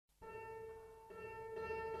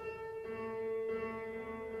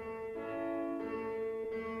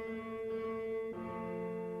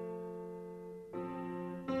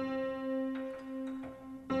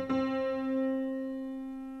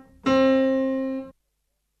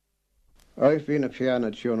I've been a piano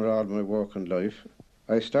tuner all my working life.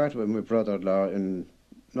 I started with my brother-in-law in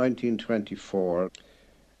 1924,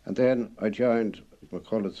 and then I joined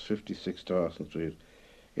McCullough's 56 Dawson Street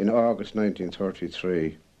in August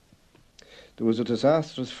 1933. There was a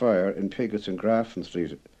disastrous fire in Piggott's in Grafton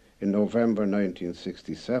Street in November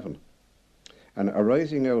 1967, and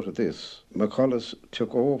arising out of this, McCullough's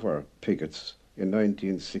took over Piggott's in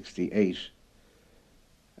 1968,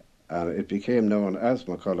 and it became known as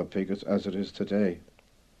McCullough Piggott's as it is today.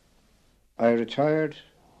 I retired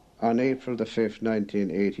on April the 5th,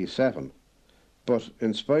 1987, but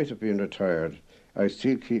in spite of being retired, I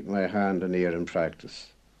still keep my hand and ear in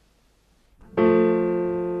practice.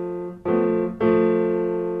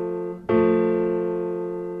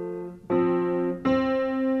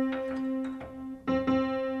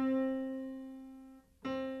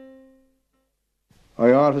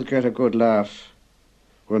 I always get a good laugh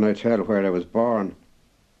when I tell where I was born.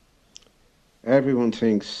 Everyone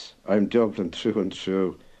thinks I'm Dublin through and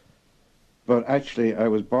through, but actually I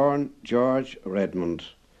was born George Redmond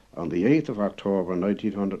on the 8th of October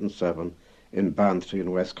 1907 in Bantry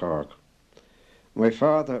in West Cork. My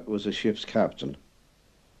father was a ship's captain,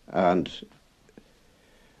 and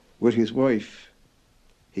with his wife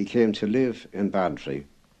he came to live in Bantry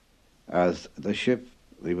as the ship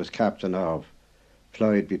he was captain of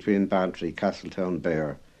plied between Bantry, Castletown,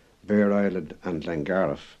 Bear Island and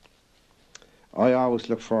Glengarriff. I always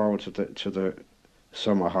look forward to the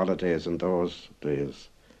summer holidays in those days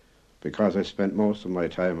because I spent most of my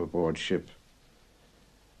time aboard ship,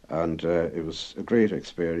 and it was a great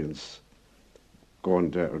experience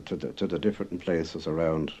going there to the different places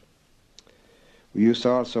around. We used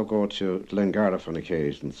to also go to Glengarriff on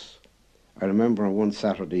occasions. I remember on one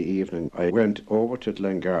Saturday evening I went over to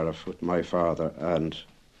Glengarriff with my father and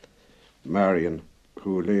Marion,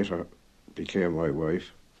 who later became my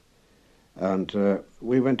wife, and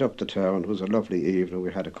we went up to town. It was a lovely evening.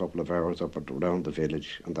 We had a couple of hours up and around the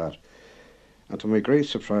village and that. And to my great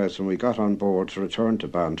surprise, when we got on board to return to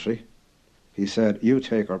Bantry, he said, "You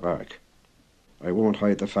take her back." I won't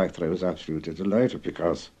hide the fact that I was absolutely delighted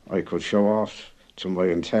because I could show off to my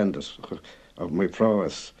intended of my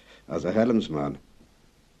prowess as a helmsman.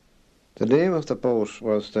 The name of the boat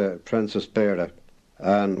was the Princess Bera,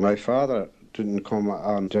 and my father didn't come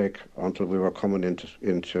on deck until we were coming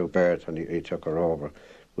into berth, and he took her over. It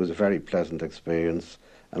was a very pleasant experience,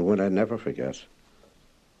 and one I never forget.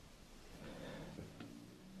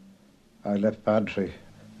 I left Bantry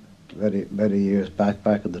many years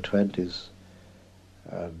back in the 20s,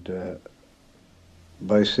 and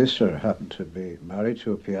my sister happened to be married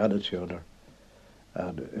to a piano tuner,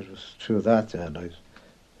 and it was through that then I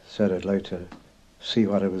said I'd like to see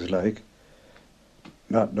what it was like,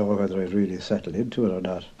 not knowing whether I'd really settle into it or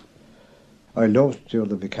not. I loved doing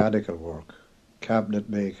the mechanical work, cabinet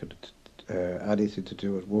making, anything to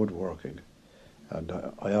do with woodworking, and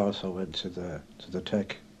I also went to the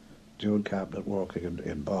tech doing cabinet working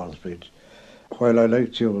in Ballsbridge. While I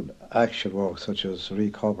liked doing action work such as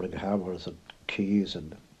recovering hammers and keys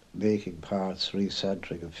and making parts,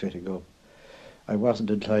 recentering and fitting up, I wasn't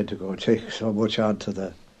inclined to go take so much on to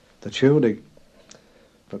the tuning.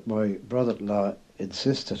 But my brother-in-law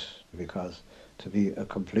insisted, because to be a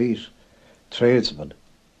complete tradesman,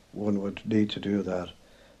 one would need to do that.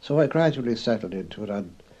 So I gradually settled into it,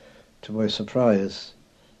 and to my surprise,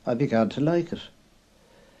 I began to like it.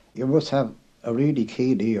 You must have a really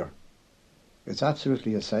keen ear. It's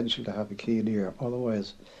absolutely essential to have a keen ear,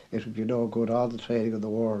 otherwise it would be no good. All the training in the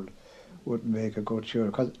world wouldn't make a good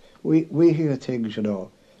tuner, because we hear things,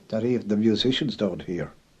 that even the musicians don't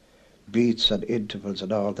hear. Beats and intervals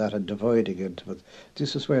and all that, and dividing intervals.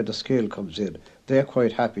 This is where the skill comes in. They're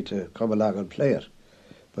quite happy to come along and play it,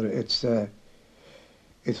 but it's the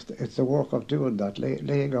work of doing that,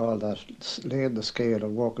 laying all that, laying the scale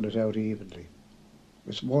and working it out evenly.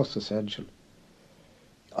 It's most essential.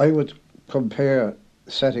 I would compare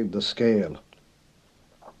setting the scale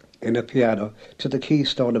in a piano to the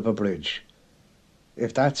keystone of a bridge.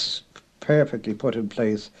 If that's perfectly put in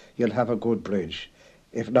place, you'll have a good bridge.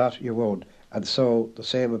 If not, you won't. And so the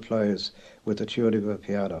same applies with the tuning of a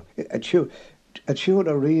piano. A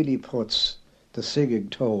tuner really puts the singing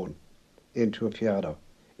tone into a piano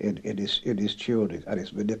in his tuning and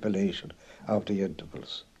his manipulation of the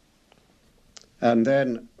intervals. And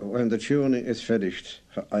then when the tuning is finished,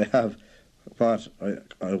 I have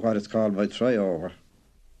what is called my try-over.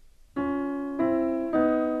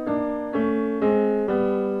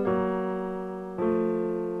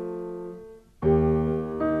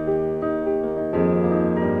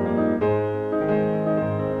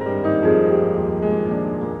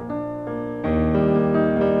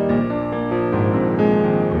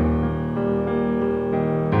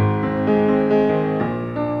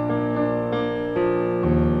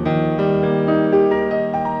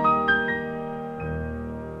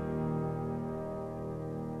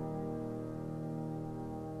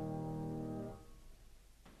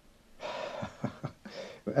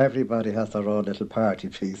 Everybody has their own little party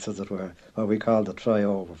piece, as it were, what we call the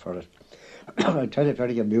try-over for it. I'll tell you a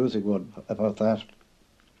very amusing one about that.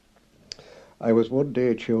 I was one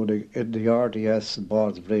day tuning in the RDS in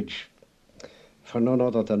Ballsbridge for none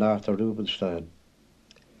other than Arthur Rubinstein.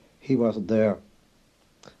 He wasn't there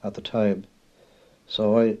at the time,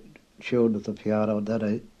 so I tuned at the piano, and then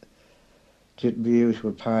I did my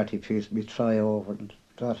usual party piece, me try-over and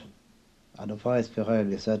that. And a voice behind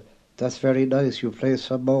me said, "That's very nice, you play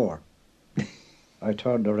some more." I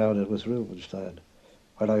turned around, it was Rubinstein.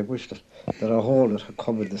 When I wished that a hole had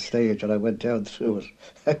come in the stage and I went down through it.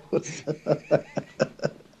 I was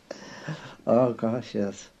oh gosh,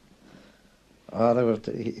 yes. Oh,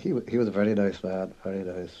 he was a very nice man, very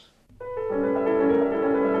nice.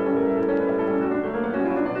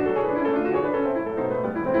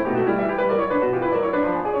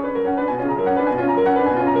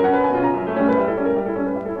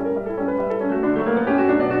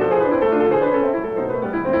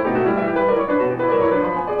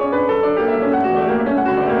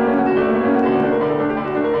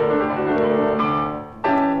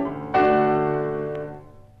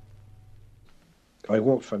 I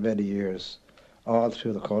worked for many years all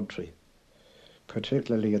through the country,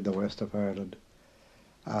 particularly in the west of Ireland,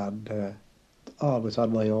 and always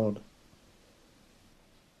on my own.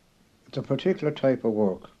 It's a particular type of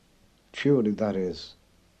work, tuning that is.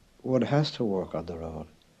 One has to work on their own.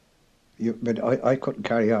 I couldn't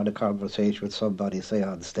carry on a conversation with somebody, say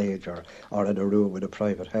on stage or in a room in a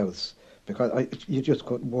private house, because you just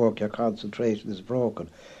couldn't work, your concentration is broken.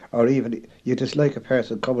 Or even, you dislike a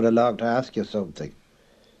person coming along to ask you something.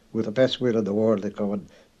 With the best will in the world, they go and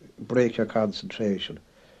break your concentration,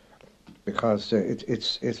 because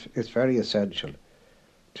it's very essential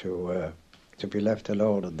to be left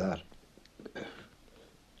alone in that.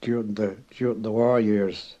 During the war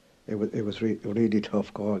years, it was really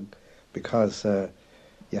tough going, because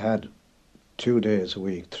you had 2 days a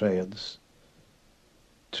week trains,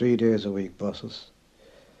 3 days a week buses.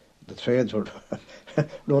 The trains were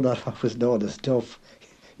none of what was known as tough.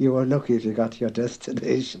 You were lucky if you got to your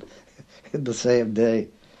destination in the same day.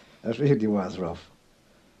 It really was rough.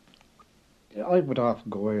 I would often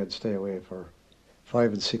go away and stay away for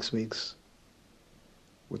 5 and 6 weeks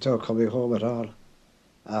without coming home at all.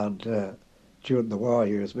 And during the war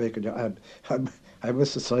years, I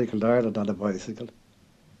must have cycled Ireland on a bicycle,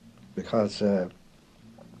 because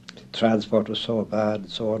transport was so bad and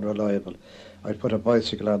so unreliable. I'd put a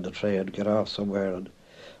bicycle on the train, get off somewhere and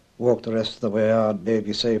walk the rest of the way on,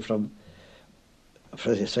 maybe say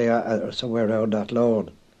somewhere around that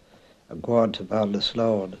loan, and go on to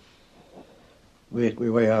Ballinasloe, make my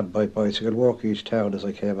way on by bicycle, walk each town as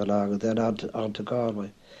I came along, and then on to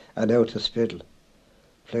Galway, and out to Spiddle,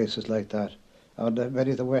 places like that. And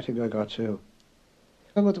many of the weddings I got to.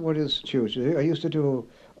 Some of them were institutions. I used to do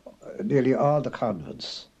nearly all the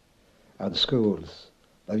convents and schools.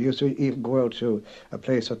 I used to even go out to a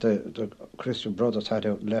place that the Christian Brothers had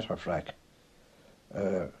out in Letterfrack,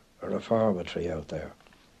 a reformatory out there.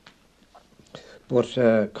 But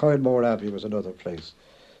Coilmore Abbey was another place.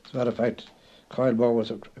 As a matter of fact, Coilmore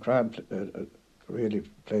was a grand, really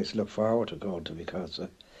place to look forward to going to, because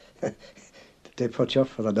they put you up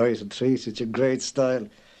for the night and treat you in great style.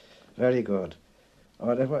 Very good.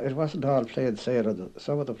 And it wasn't all plain sailing.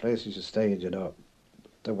 Some of the places you stayed,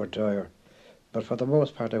 they were dire. But for the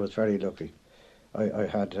most part, I was very lucky. I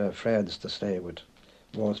had friends to stay with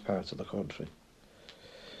most parts of the country.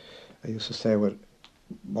 I used to stay with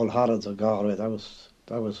Mulholland's and Galway. That was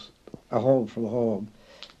a home from home.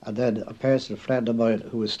 And then a personal friend of mine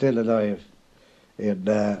who is still alive in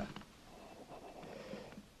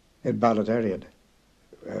Balladarian,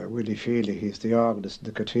 Willie Feely. He's the organist in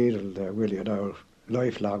the cathedral there, Willie, and our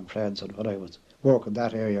lifelong friends. And when I was working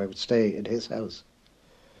that area, I would stay in his house.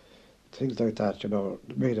 Things like that,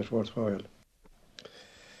 made it worthwhile.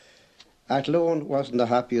 Athlone wasn't the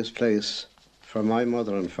happiest place for my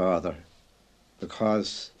mother and father,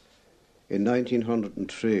 because in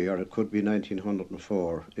 1903, or it could be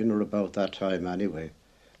 1904, in or about that time anyway,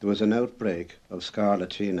 there was an outbreak of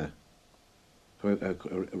scarlatina,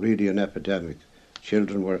 really an epidemic.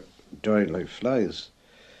 Children were dying like flies.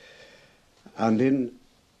 And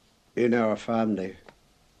in our family,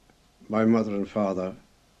 my mother and father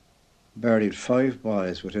buried 5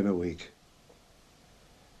 boys within a week.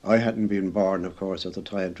 I hadn't been born, of course, at the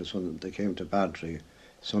time. It was when they came to Bantry,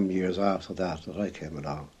 some years after that I came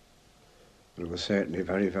along. But it was certainly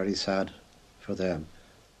very, very sad for them.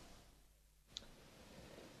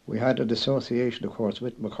 We had an association, of course,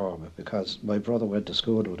 with MacCormack, because my brother went to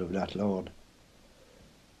school with him in Athlone.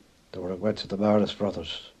 Went to the Morris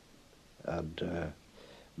brothers, and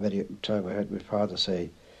Many time I heard my father say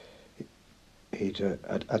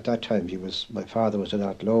at that time my father was in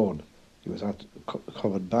Athlone. He was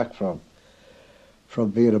coming back from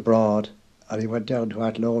being abroad, and he went down to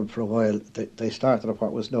Athlone for a while. They started up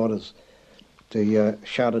what was known as the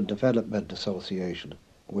Sheridan Development Association,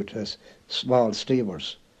 which has small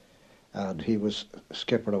steamers, and he was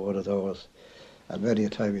skipper of one of those. And many a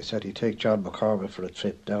time he said he'd take John MacCormack for a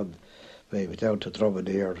trip down, maybe down to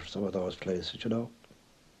Drummondere or some of those places, you know.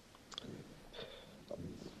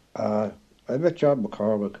 I met John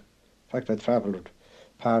MacCormack. In fact, I travelled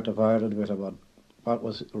part of Ireland with him on what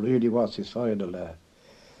was his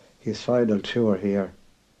final tour here.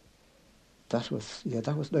 That was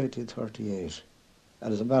 1938.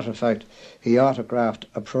 And as a matter of fact, he autographed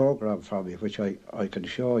a programme for me, which I can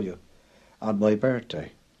show you, on my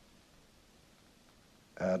birthday.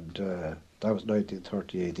 And that was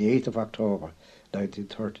 1938, the 8th of October,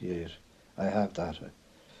 1938. I have that,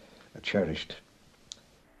 cherished.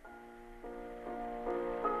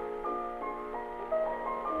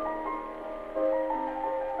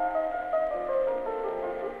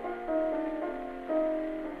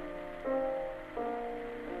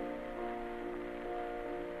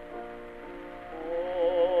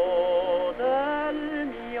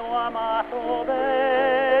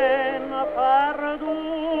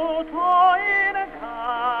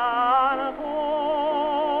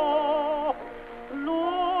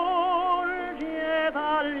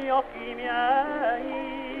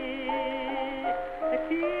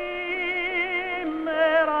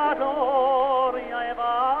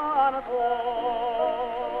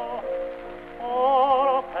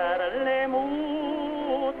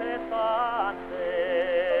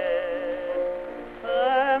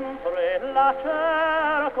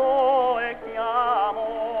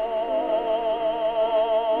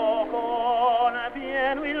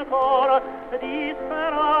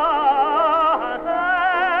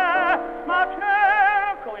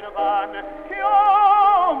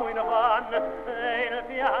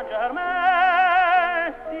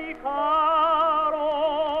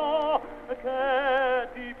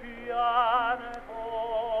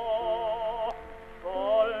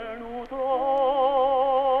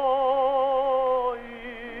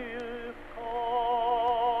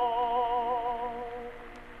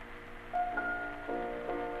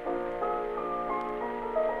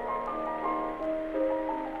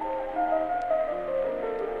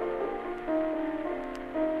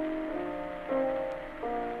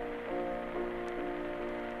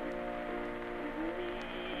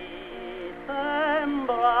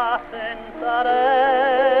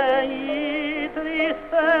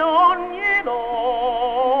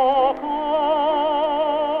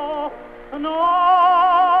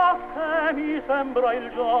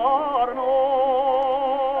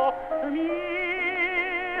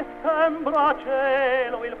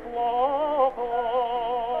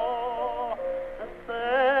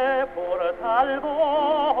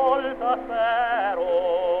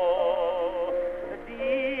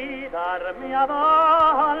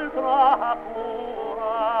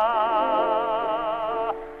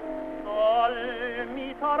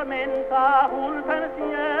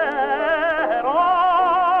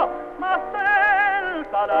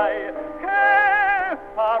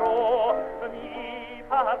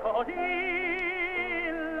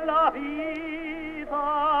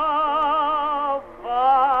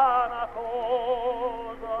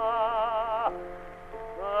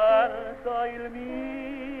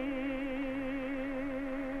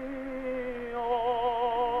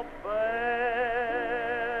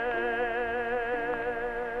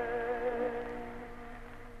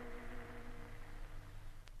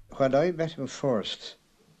 When I met him first,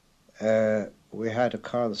 we had a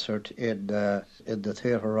concert in the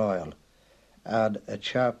Theatre Royal, and a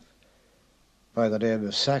chap by the name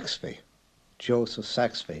of Saxby, Joseph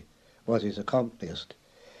Saxby, was his accompanist.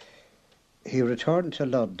 He returned to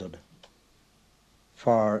London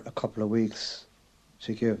for a couple of weeks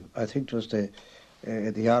to give, I think it was the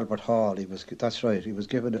Albert Hall. That's right. He was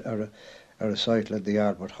given a recital in the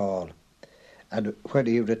Albert Hall, and when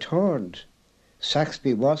he returned,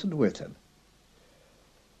 Saxby wasn't with him,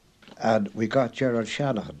 and we got Gerard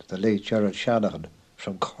Shanahan, the late Gerard Shanahan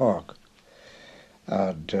from Cork,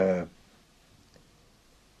 and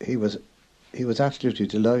he was absolutely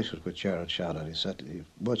delighted with Gerard Shanahan. He said he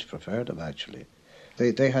much preferred him, actually.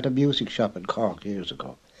 They had a music shop in Cork years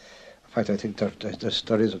ago. In fact, I think there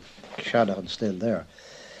is a Shanahan still there.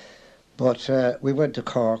 But we went to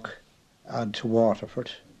Cork and to Waterford,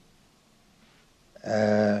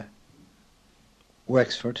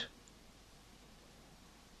 Wexford,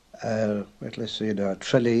 let's see now,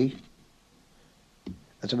 Tralee,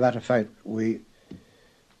 As a matter of fact, we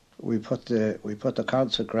put the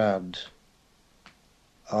concert ground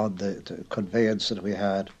on the conveyance that we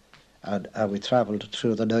had, and we travelled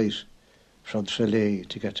through the night from Tralee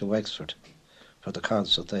to get to Wexford for the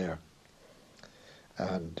concert there.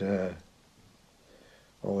 And it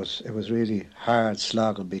was really hard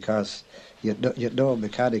slogging, because you'd no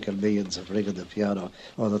mechanical means of ringing the piano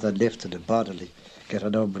other than lifting it bodily, get a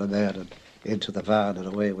number of men and into the van and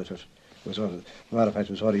away with it. It was only, as a matter of fact,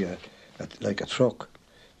 it was only like a truck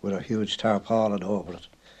with a huge tarpaulin over it.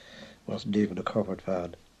 It wasn't even a covered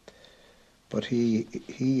van. But he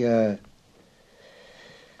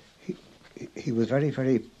was very,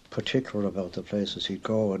 very particular about the places he'd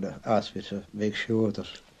go, and asked me to make sure that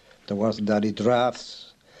there wasn't any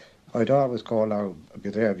drafts. I'd always go along and be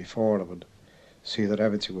there before him and see that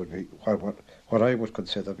everything would be what I would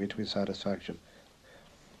consider between satisfaction.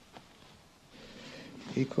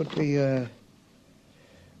 He could be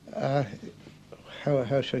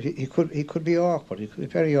how should he could be awkward. He could be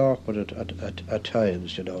very awkward at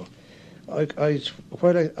times, you know. I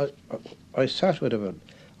sat with him, and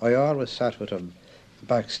I always sat with him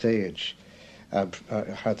backstage, and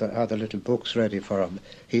had the little books ready for him.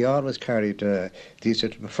 He always carried these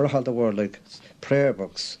little, for all the world, like prayer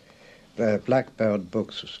books, black-bound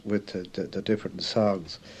books with the different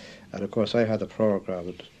songs. And of course I had a programme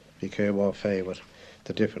and became au fait with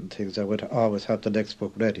the different things. I would always have the next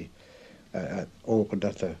book ready, opened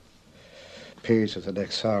at the page of the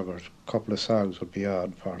next song, or a couple of songs would be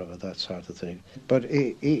on part of it, that sort of thing. But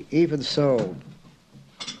even so,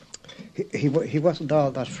 he wasn't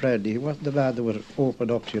all that friendly. He wasn't the man that would open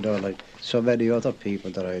up, you know, like so many other people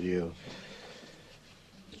that I knew.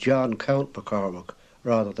 Count MacCormack,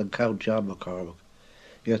 rather than Count John MacCormack.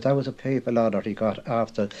 Yes, that was a papal honour he got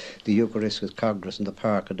after the Eucharistic Congress in the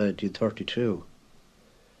Park in 1932.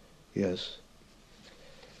 Yes.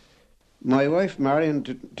 My wife Marion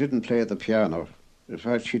didn't play the piano. In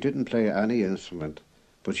fact, she didn't play any instrument,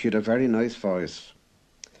 but she had a very nice voice.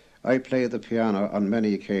 I played the piano on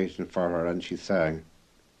many occasions for her, and she sang.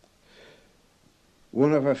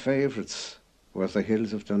 One of her favourites was the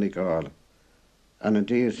Hills of Donegal, and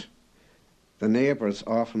indeed the neighbours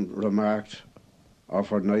often remarked of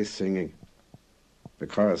her nice singing,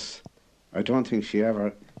 because I don't think she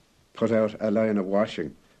ever put out a line of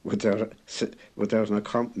washing without an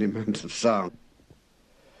accompaniment of song.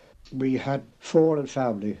 We had 4 in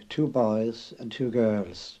family, 2 boys and 2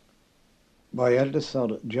 girls. My eldest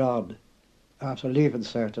son, John, after leaving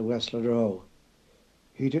cert in West Row,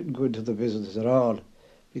 he didn't go into the business at all,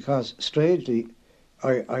 because strangely,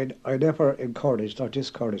 I never encouraged or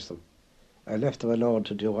discouraged them. I left them alone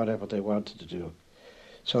to do whatever they wanted to do.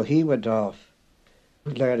 So he went off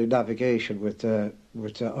learning navigation with the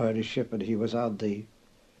Irish ship, and he was on the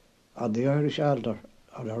Irish Elder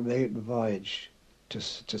on our maiden voyage to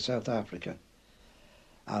South Africa.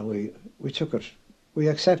 And we took it. We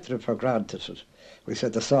accepted it for granted. We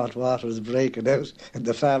said the salt water was breaking out in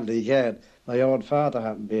the family again. My own father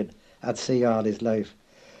hadn't been at sea all his life.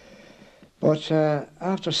 But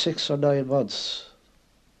after 6 or 9 months,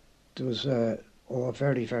 there was a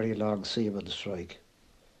very, very long seaman's strike.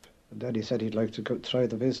 And then he said he'd like to go try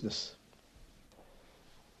the business.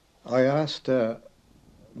 I asked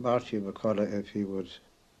Martin McCullough if he would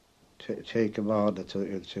take him on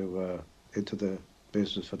into the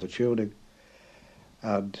business for the tuning.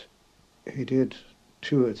 And he did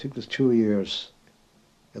I think it was 2 years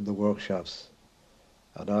in the workshops.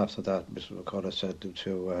 And after that, Mr. McCullough sent him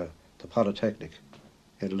to the Polytechnic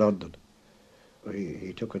in London.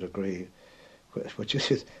 He took a degree, which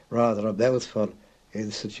is rather a mouthful,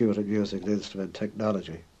 Institute of Music and Instrument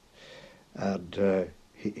Technology. And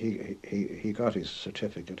he got his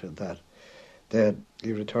certificate in that. Then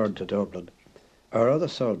he returned to Dublin. Our other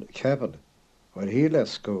son, Kevin, when he left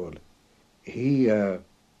school, he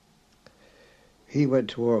went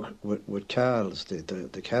to work with Carl's,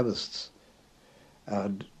 the chemists,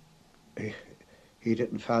 and he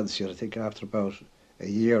didn't fancy it. I think after about a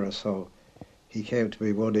year or so, he came to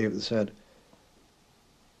me one evening and said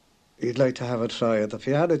he'd like to have a try at the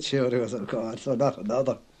piano tuning. I said, God, so not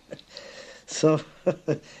another. So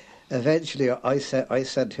eventually I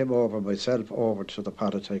sent him myself over to the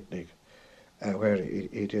Polytechnic, where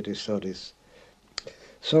he did his studies.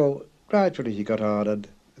 So gradually he got on and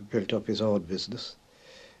built up his own business.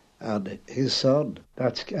 And his son,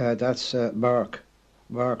 that's Mark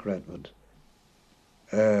Redmond,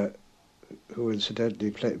 who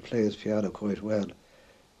incidentally plays piano quite well,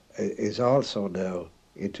 is also now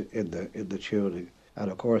in the tuning.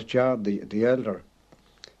 And of course John, the elder,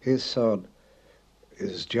 his son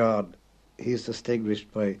is John. He's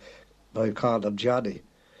distinguished by calling him Johnny,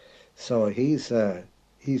 So he's in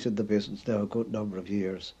the business now a good number of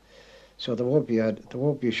years. So there won't be a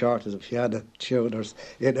shortage of piano tuners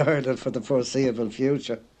in Ireland for the foreseeable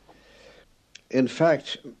future. In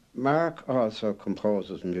fact, Mark also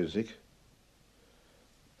composes music.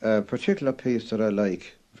 A particular piece that I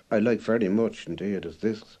like very much indeed, is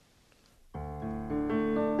this.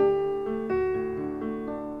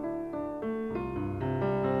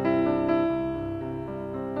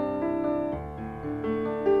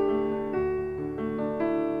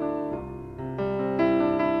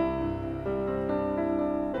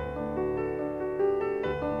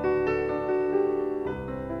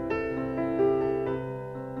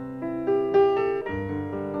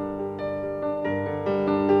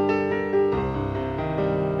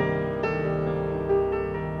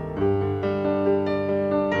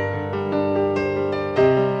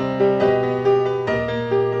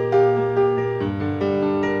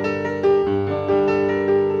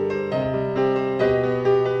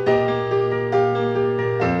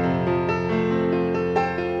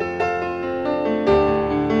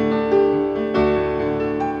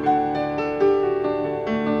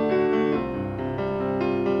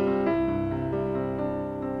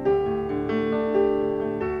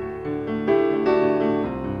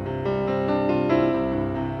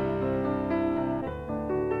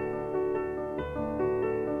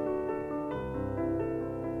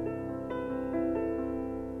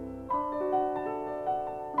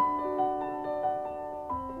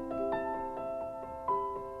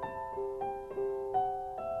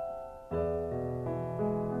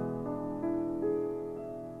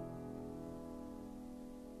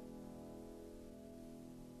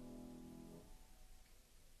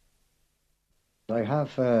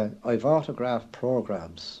 I've autographed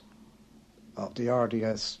programs of the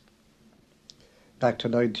RDS back to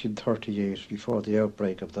 1938, before the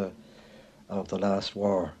outbreak of the last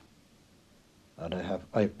war, and I have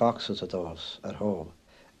boxes of those at home.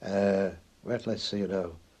 Wait till I see now.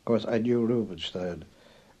 Of course, I knew Rubinstein,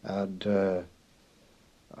 and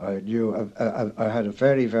I had a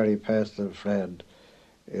very, very personal friend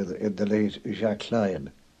in the late Jacques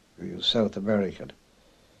Klein, who was South American.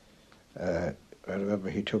 I remember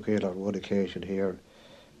he took ill on one occasion here,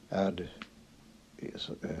 and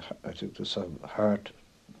I think there's some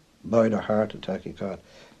minor heart attack he got,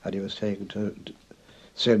 and he was taken to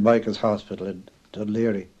St. Michael's Hospital in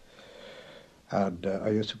Dunleary. And I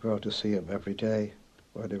used to go out to see him every day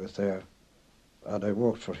when he was there. And I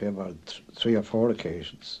worked for him on 3 or 4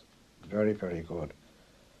 occasions. Very, very good.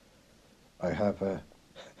 I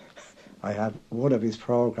had one of his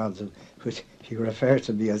programs in which he referred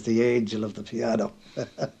to me as the angel of the piano.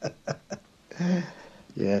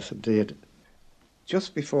 Yes, indeed.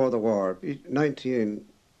 Just before the war,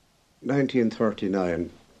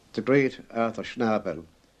 1939, the great Arthur Schnabel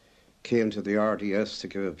came to the RDS to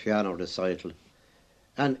give a piano recital.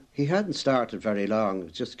 And he hadn't started very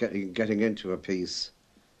long, just getting into a piece.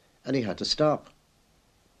 And he had to stop,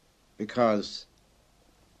 because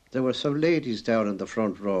there were some ladies down in the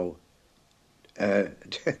front row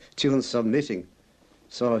doing some knitting.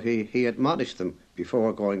 So he admonished them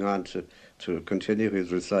before going on to continue his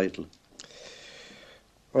recital.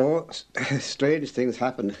 Oh, strange things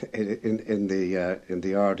happen in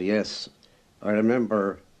the RDS. I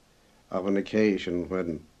remember of an occasion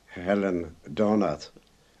when Helen Donath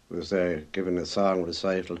was giving a song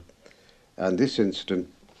recital, and this incident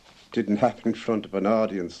didn't happen in front of an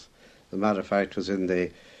audience. As a matter of fact, it was in the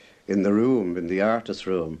room, in the artist's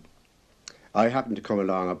room. I happened to come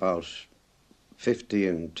along about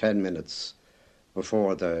 10 minutes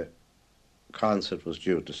before the concert was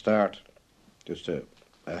due to start.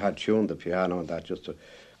 I had tuned the piano and that, just to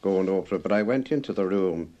go on over it. But I went into the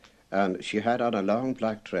room, and she had on a long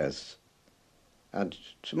black dress. And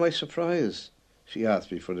to my surprise, she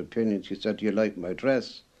asked me for an opinion. She said, "Do you like my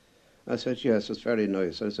dress?" I said, "Yes, it's very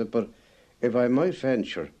nice." I said, "But if I might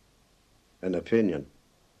venture an opinion,"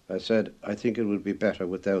 I said, "I think it would be better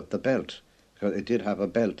without the belt," because it did have a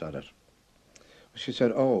belt on it. She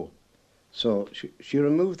said, "Oh." So she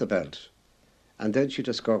removed the belt, and then she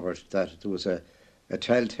discovered that there was a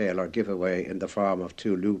telltale or giveaway in the form of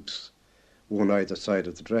 2 loops, one either side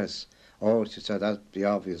of the dress. "Oh," she said, "that'd be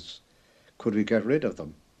obvious. Could we get rid of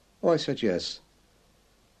them?" Oh, I said, "Yes.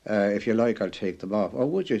 If you like, I'll take them off." "Oh,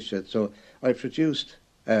 would you?" She said. So I produced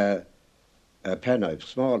a penknife,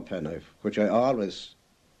 small penknife, which I always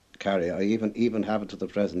carry. I even have it to the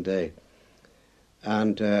present day.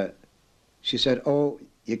 And she said, "Oh,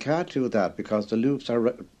 you can't do that because the loops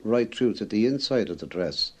are right through to the inside of the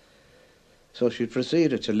dress." So she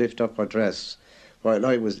proceeded to lift up her dress while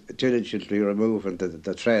I was diligently removing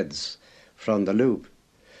the threads from the loop.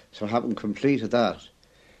 So having completed that,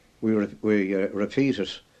 we repeated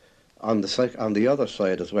on the other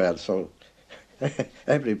side as well. So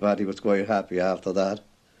everybody was quite happy after that.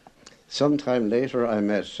 Sometime later, I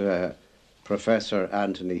met Professor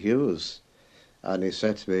Anthony Hughes, and he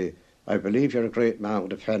said to me, "I believe you're a great man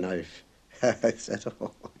with a penknife." I said,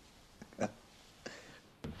 "Oh."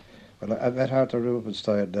 Well, I met Arthur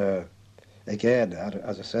Rubinstein again,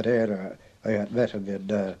 as I said earlier. I had met him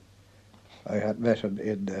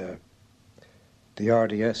in the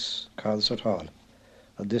RDS concert hall.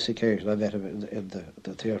 On this occasion, I met him in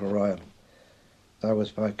the Theatre Royal. That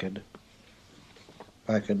was back in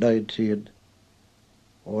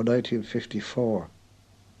 1954.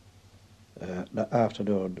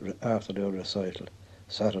 Afternoon recital,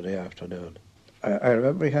 Saturday afternoon. I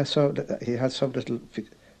remember he had some little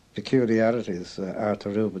peculiarities, Arthur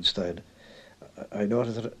Rubinstein. I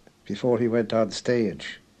noticed that before he went on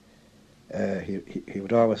stage, he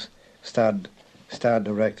would always stand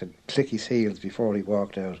erect and click his heels before he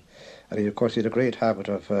walked out, and of course he had a great habit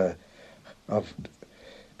of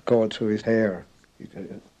going through his hair,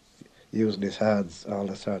 using his hands, all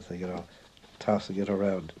that sort of thing, tossing it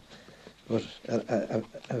around. But a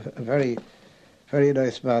very, very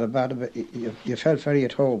nice man. A man, you felt very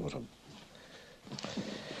at home with him.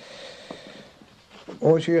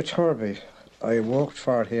 O.G. Turby, I worked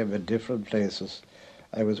for him in different places.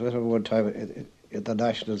 I was with him one time in the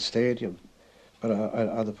National Stadium, but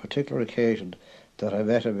on the particular occasion that I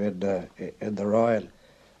met him in the Royal,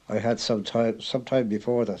 I had some time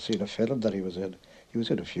before that seen a film that he was in. He was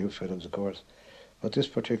in a few films, of course, but this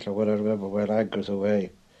particular one I remember well, Anchors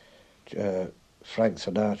Away. Frank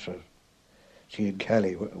Sinatra, Gene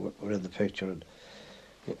Kelly were in the picture, and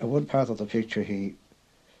in one part of the picture he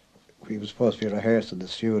was supposed to be rehearsed in the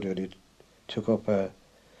studio, and he took up a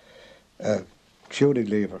tuning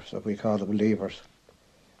lever, so we call them levers,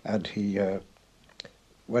 and he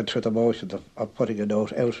went through the motions of putting a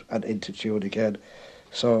note out and into tune again.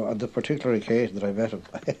 So on the particular occasion that I met him,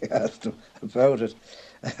 I asked him about it.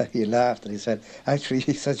 He laughed and he said,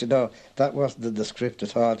 that wasn't in the script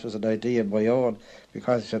at all. It was an idea of my own,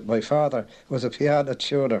 because he said my father was a piano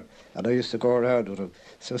tuner and I used to go around with him.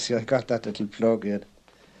 So see, I got that little plug in.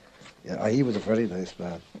 Yeah, he was a very nice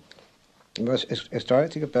man. It's the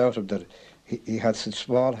right thing about him that he had such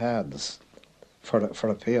small hands for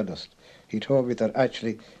a pianist. He told me that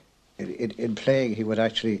actually in playing he would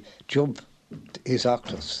actually jump his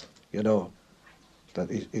octaves, that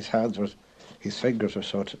his fingers were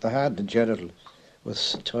so, the hand in general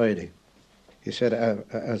was tiny. He said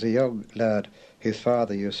as a young lad, his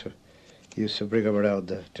father used to bring him around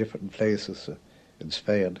the different places in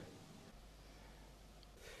Spain.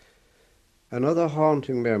 Another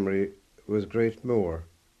haunting memory was Great Moore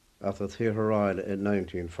at the Theatre Royal in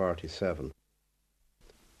 1947.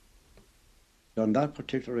 On that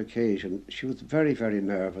particular occasion, she was very, very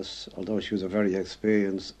nervous, although she was a very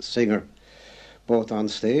experienced singer, both on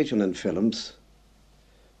stage and in films.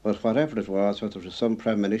 But whatever it was, whether it was some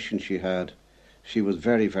premonition she had, she was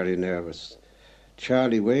very, very nervous.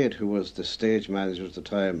 Charlie Wade, who was the stage manager at the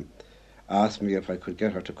time, asked me if I could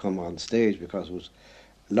get her to come on stage because it was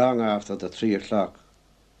long after the 3 o'clock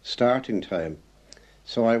starting time.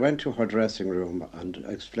 So I went to her dressing room and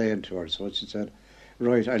explained to her. So she said,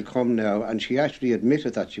 "Right, I'll come now." And she actually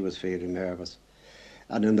admitted that she was feeling nervous.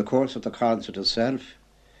 And in the course of the concert itself,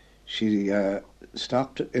 she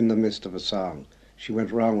stopped in the midst of a song. She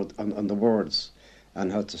went wrong on the words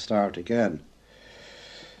and had to start again.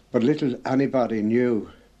 But little anybody knew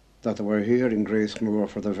that they were hearing Grace Moore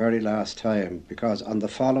for the very last time, because on the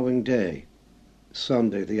following day,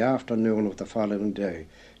 Sunday, the afternoon of the following day,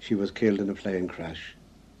 she was killed in a plane crash.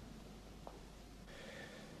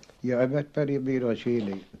 Yeah, I met Beniamo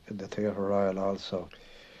Gigli in the Theatre Royal also.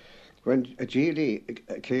 When Gigli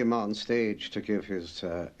came on stage to give his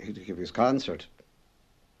concert,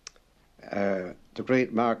 the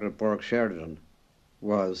great Margaret Burke Sheridan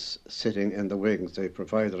was sitting in the wings. They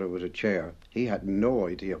provided her with a chair. He had no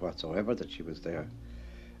idea whatsoever that she was there.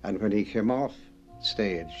 And when he came off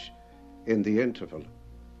stage, in the interval,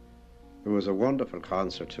 there was a wonderful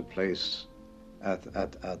concert took place at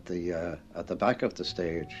the back of the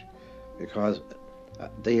stage, because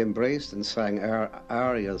they embraced and sang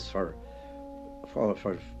arias for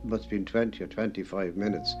must have been 20 or 25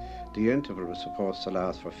 minutes. The interval was supposed to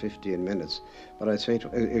last for 15 minutes, but I'd say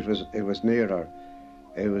it was nearer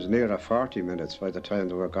 40 minutes by the time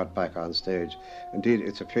they got back on stage. Indeed,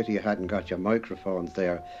 it's a pity you hadn't got your microphones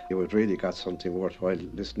there. You would really got something worthwhile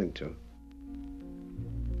listening to.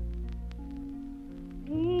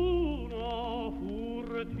 Una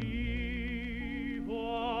furtiva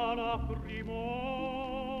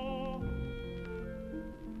lacrimosa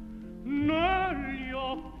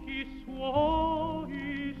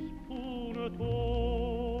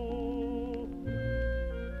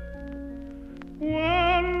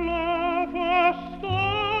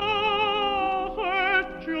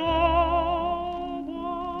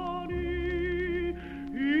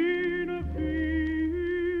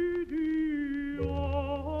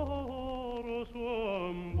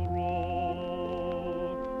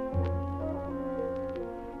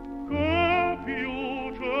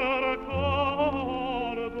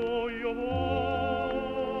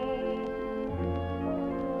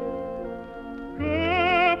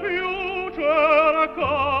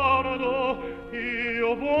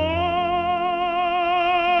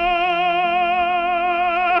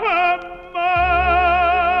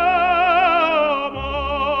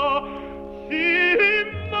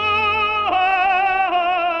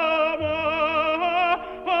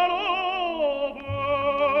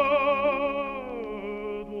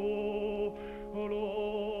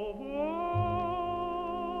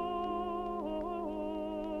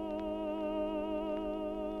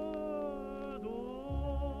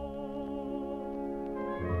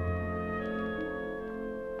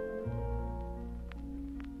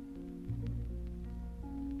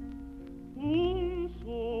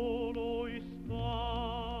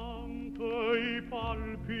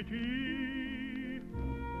piti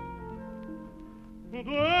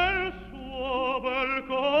del suo bel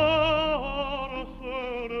cor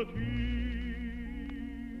sentì.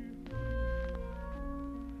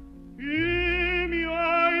 I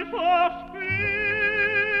miei sospir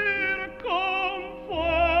confondere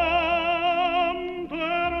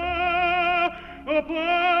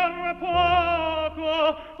per poco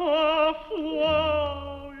a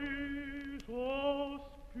suoi sospir.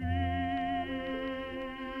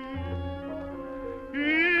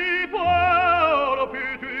 I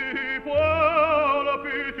palpiti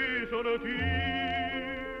sentir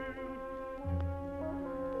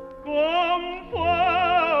confondere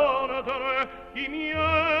i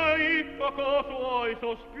miei poco suoi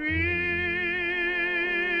sospir.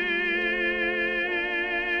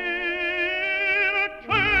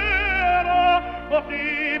 C'era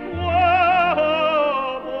così può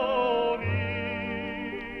morire,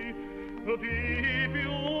 di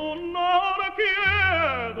più non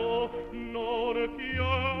chiedo, non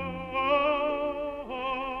chiedo.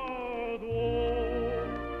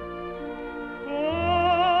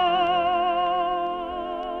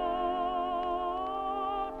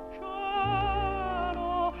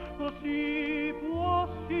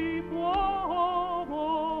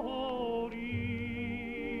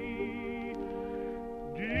 Si può morire,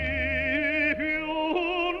 di più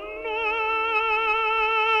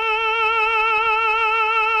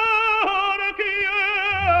non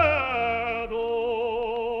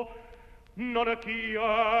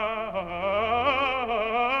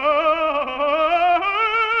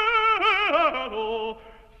chiedo,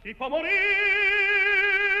 si può morire.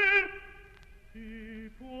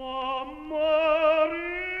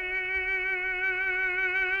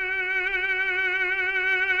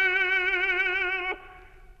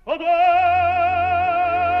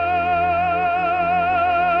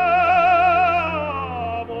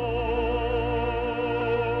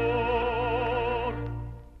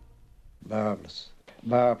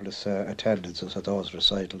 Marvellous attendances at those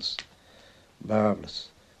recitals. Marvellous.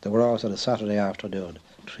 They were always on a Saturday afternoon,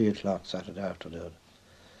 3 o'clock Saturday afternoon.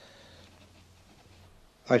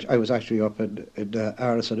 I was actually up in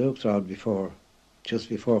Aris and Oaktown just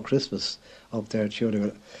before Christmas, up there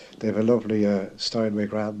tuning. They have a lovely Steinway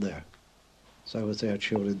Grand there. So I was there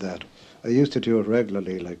tuning that. I used to do it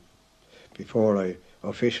regularly, like before I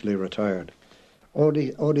officially retired.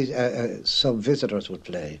 Only some visitors would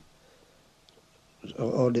play.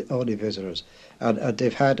 Only visitors, and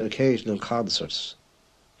they've had occasional concerts,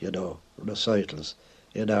 recitals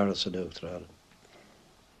in Aris and Oaktown.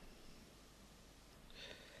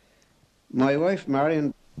 My wife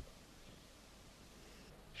Marion,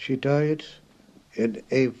 she died in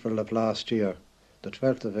April of last year, the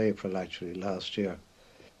 12th of April actually, last year,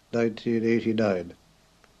 1989.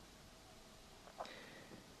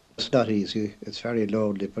 It's not easy, it's very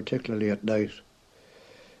lonely, particularly at night.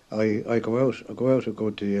 I go out a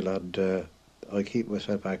good deal, and I keep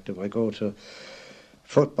myself active. I go to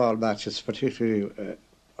football matches, particularly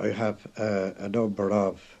I have a number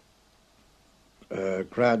of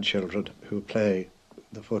grandchildren who play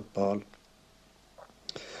the football,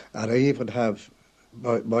 and I even have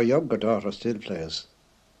my younger daughter still plays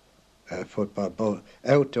football, both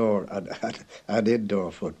outdoor and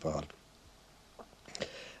indoor football,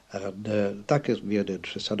 and that gives me an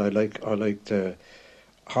interest. And I like the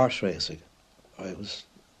horse racing. I was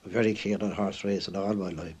very keen on horse racing all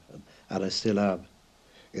my life, and I still am.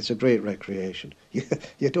 It's a great recreation.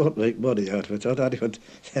 You don't make money out of it. Don't anyone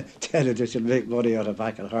tell you that you'll make money out of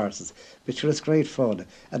backing horses. But sure, it's great fun,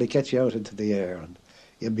 and it gets you out into the air, and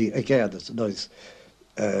you meet, again, there's a nice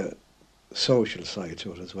social side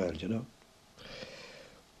to it as well,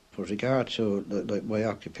 With regard to my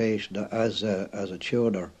occupation as a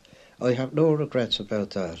tuner, I have no regrets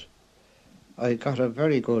about that. I got a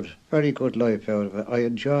very good life out of it. I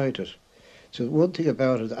enjoyed it. So one thing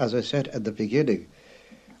about it, as I said at the beginning,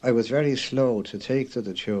 I was very slow to take to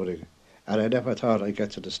the tuning, and I never thought I'd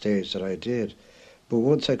get to the stage that I did. But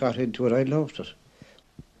once I got into it, I loved it.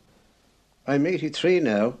 I'm 83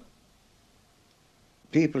 now.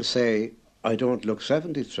 People say I don't look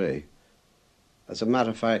 73. As a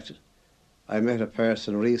matter of fact, I met a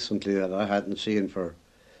person recently that I hadn't seen for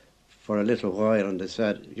a little while, and they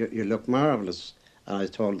said, you look marvellous. And I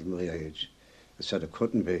told them my age. I said it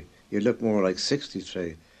couldn't be. You look more like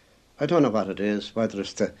 63. I don't know what it is, whether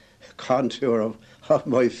it's the contour of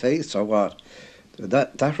my face or what.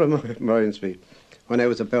 That reminds me, when I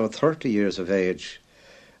was about 30 years of age,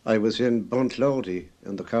 I was in Buntloady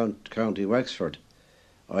in the county Wexford.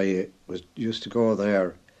 I used to go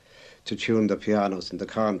there to tune the pianos in the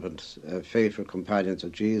convent, Faithful Companions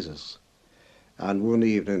of Jesus. And one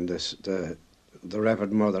evening, the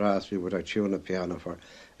Reverend Mother asked me would I tune a piano for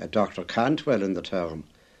Dr. Cantwell in the town.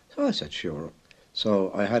 So I said, sure.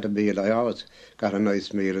 So I had a meal. I always got a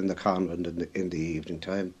nice meal in the convent in the evening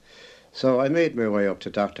time. So I made my way up to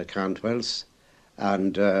Dr. Cantwell's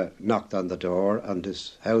and knocked on the door, and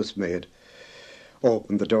his housemaid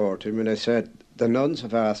opened the door to me, and I said, the nuns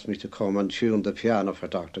have asked me to come and tune the piano for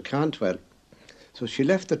Dr. Cantwell. So she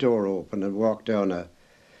left the door open and walked down a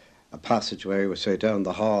passageway, we say down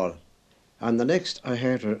the hall. And the next I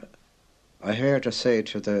heard her say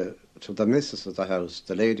to the missus of the house,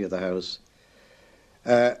 the lady of the house,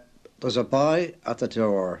 there's a boy at the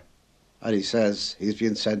door, and he says he's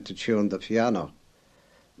been sent to tune the piano.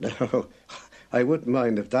 Now, I wouldn't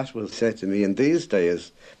mind if that was said to me in these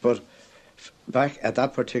days, but back at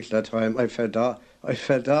that particular time, I felt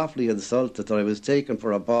awfully insulted that I was taken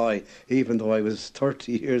for a boy, even though I was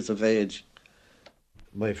 30 years of age.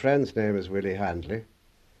 My friend's name is Willie Handley,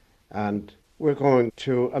 and we're going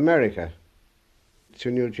to America, to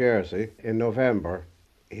New Jersey, in November.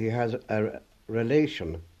 He has a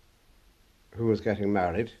relation who is getting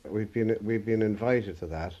married. We've been invited to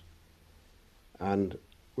that, and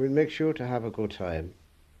we'll make sure to have a good time.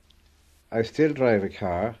 I still drive a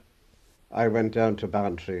car. I went down to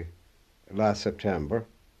Bantry last September,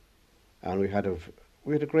 and we had a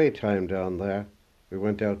great time down there. We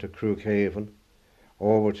went down to Crookhaven,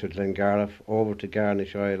 over to Glengariff, over to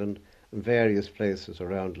Garnish Island, and various places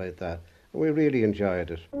around like that. And we really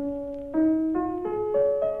enjoyed it.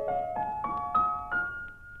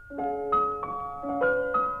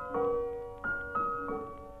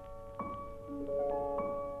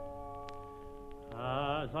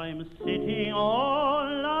 As I'm sitting all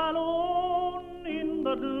alone in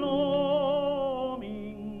the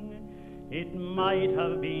gloaming, it might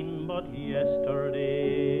have been but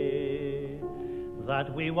yesterday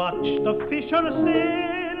that we watched the fisher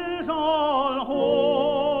sails all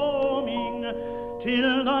homing,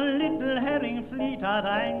 till the little herring fleet at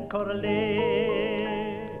anchor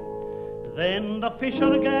lay. Then the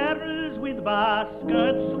fisher girls with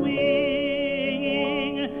baskets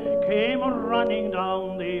swinging came running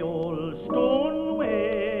down the old stone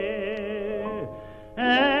way.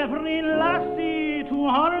 Every lassie to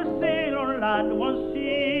her sailor lad was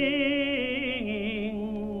singing,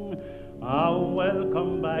 a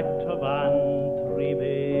welcome back to Ban